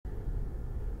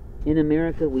In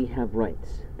America, we have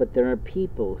rights, but there are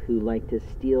people who like to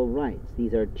steal rights.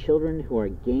 These are children who are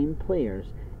game players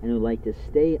and who like to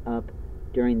stay up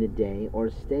during the day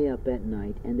or stay up at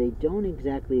night, and they don't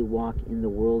exactly walk in the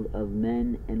world of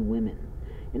men and women.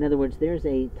 In other words, there's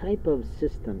a type of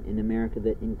system in America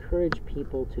that encourages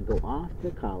people to go off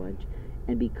to college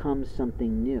and become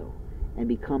something new, and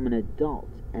become an adult,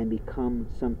 and become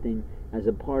something as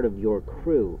a part of your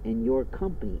crew, in your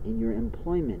company, in your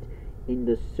employment, in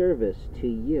the service to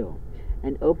you.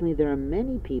 And openly, there are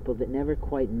many people that never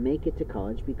quite make it to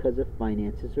college because of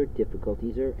finances or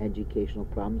difficulties or educational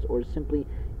problems or simply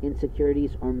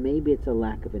insecurities, or maybe it's a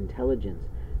lack of intelligence.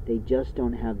 They just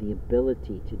don't have the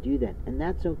ability to do that. And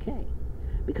that's okay,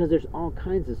 because there's all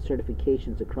kinds of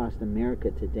certifications across America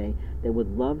today that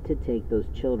would love to take those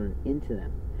children into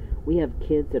them. We have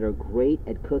kids that are great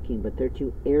at cooking, but they're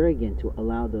too arrogant to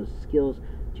allow those skills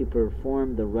to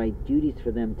perform the right duties for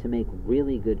them to make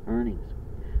really good earnings.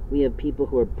 We have people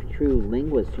who are true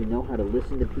linguists who know how to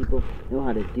listen to people, know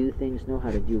how to do things, know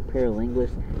how to do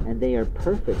paralinguists, and they are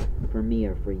perfect for me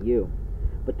or for you.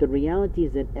 But the reality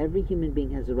is that every human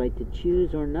being has the right to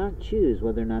choose or not choose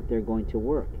whether or not they're going to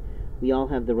work. We all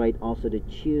have the right also to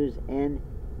choose and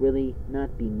really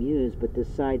not be mused, but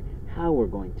decide how we're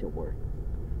going to work.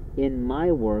 In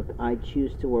my work, I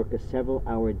choose to work a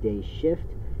several-hour day shift,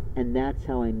 and that's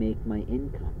how I make my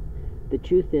income. The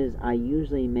truth is, I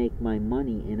usually make my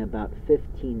money in about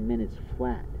 15 minutes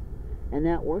flat, and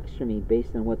that works for me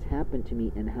based on what's happened to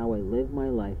me and how I live my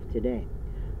life today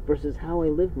versus how I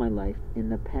lived my life in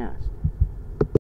the past.